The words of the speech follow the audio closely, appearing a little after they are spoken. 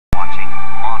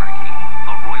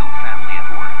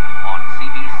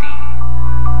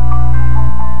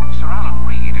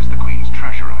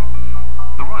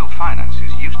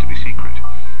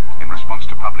response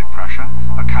to public pressure,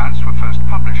 accounts were first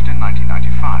published in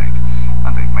 1995,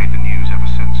 and they've made the news ever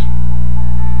since.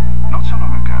 Not so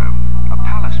long ago, a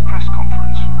palace press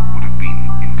conference would have been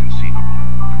inconceivable.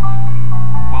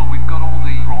 Well, we've got all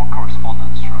the raw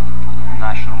correspondents from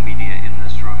national media in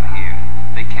this room here.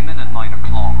 They came in at 9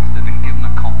 o'clock. They've been given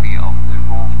a copy of the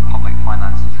Raw Public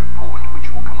Finances Report, which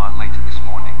will come out later this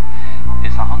morning.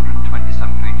 It's 127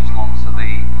 pages long, so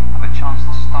they have a chance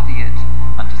to study it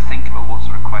and to think about what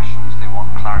sort of questions they want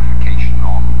clarification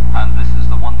on. And this is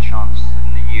the one chance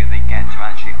in the year they get to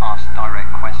actually ask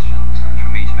direct questions and for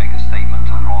me to make a statement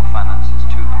on raw finances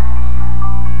to them.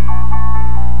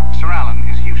 Sir Alan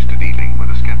is used to dealing with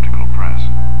a sceptical press.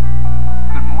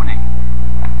 Good morning.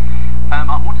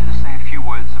 I wanted to say a few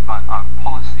words about our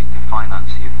policy to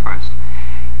finance here first.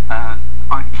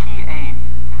 Our key aim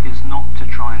is not to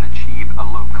try and achieve a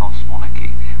low-cost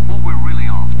monarchy. What we're really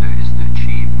after is to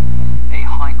achieve a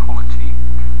high-quality,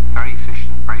 very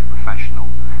efficient, very professional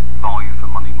value for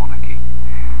money monarchy.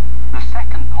 The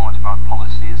second part of our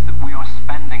policy is that we are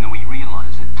spending, and we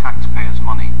realise it, taxpayers'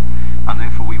 money, and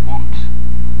therefore we want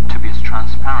to be as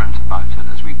transparent about it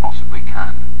as we possibly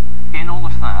can. In all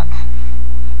of that,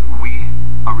 we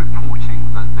are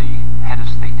reporting that the head of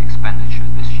state expenditure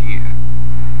this year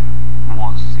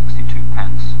was 62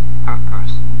 pence per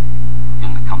person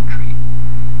in the country,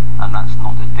 and that's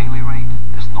not a daily rate,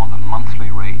 it's not a monthly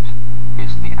rate,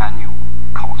 it's the annual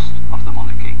cost of the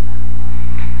monarchy.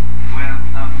 We're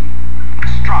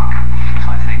struck,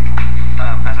 I think,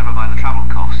 as ever by the travel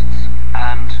costs,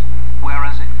 and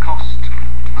whereas it cost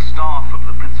the staff of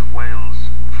the Prince of Wales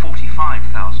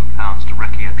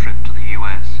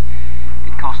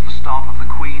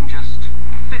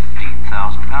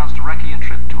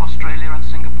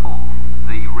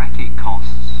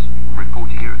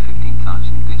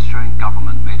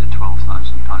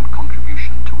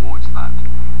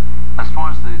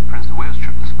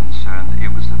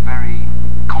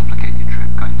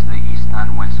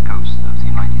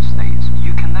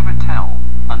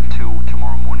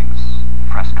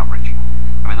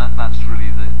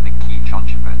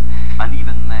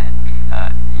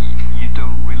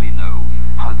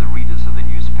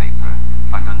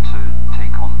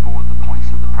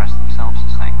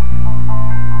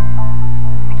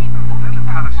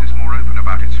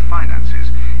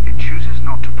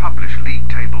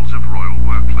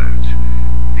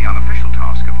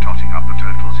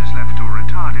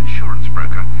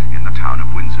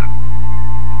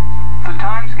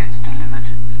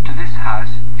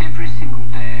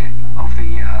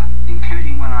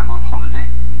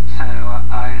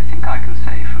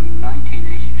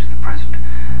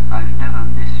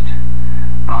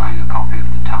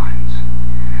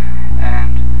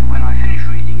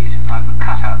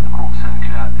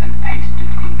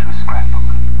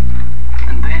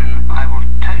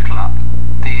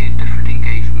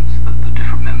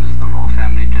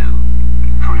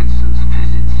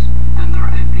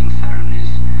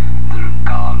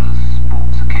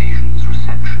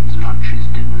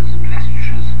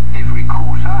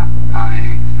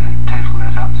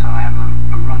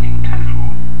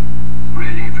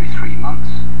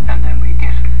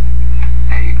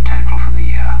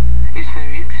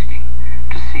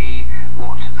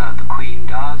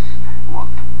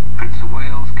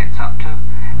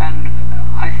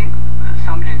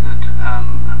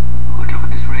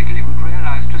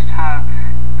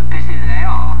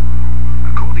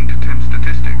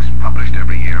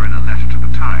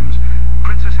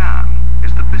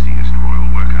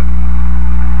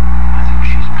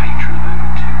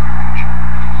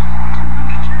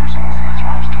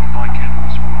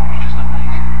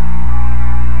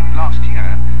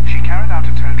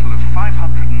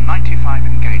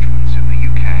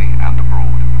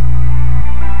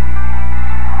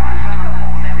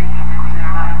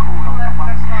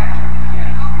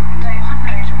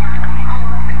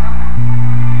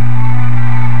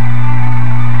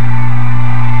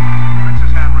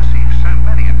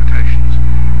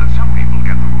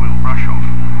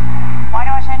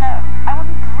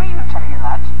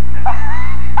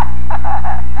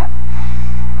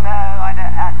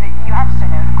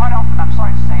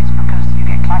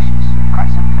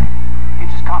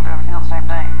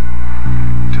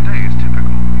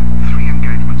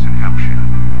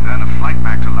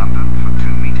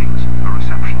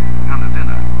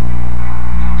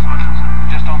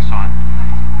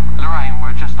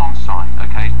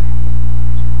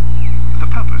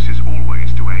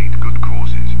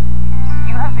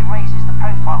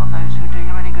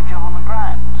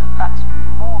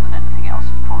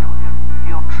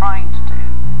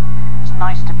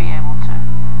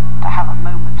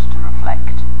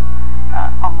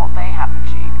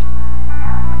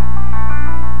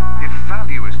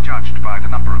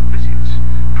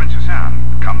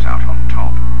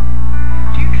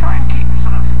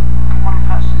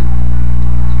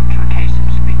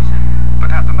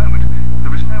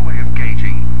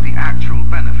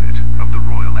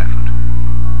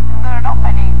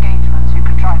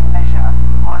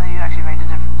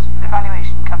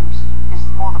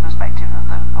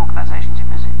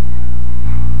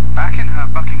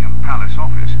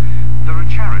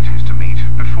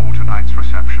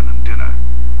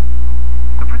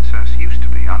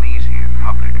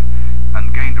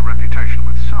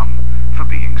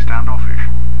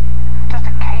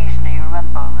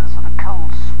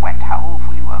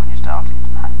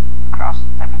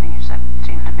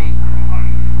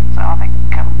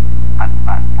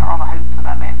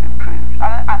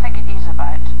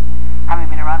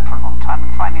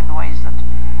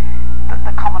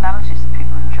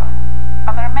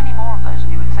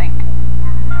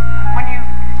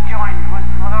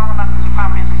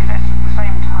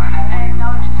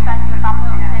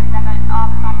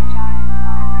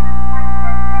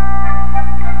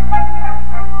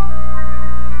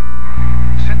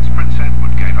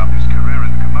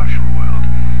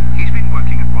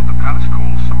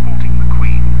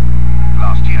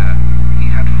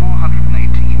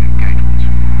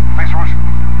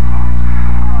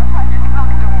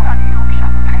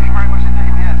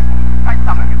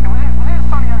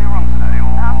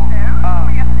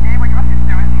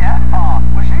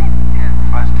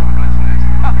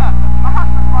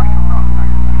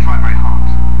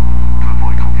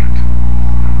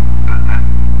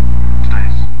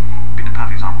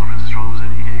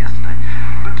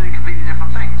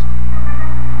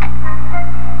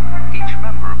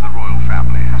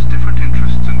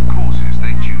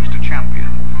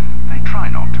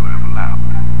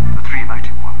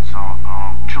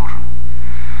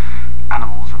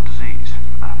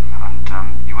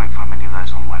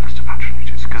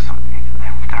because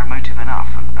they're emotive enough,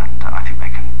 and I think they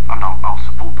can. I mean, I'll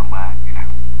support them where,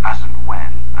 as and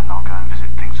when, and I'll go and visit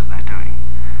things that they're doing.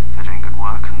 They're doing good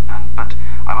work, but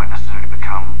I won't necessarily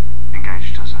become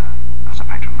engaged as a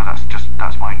patron. But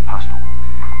that's my own personal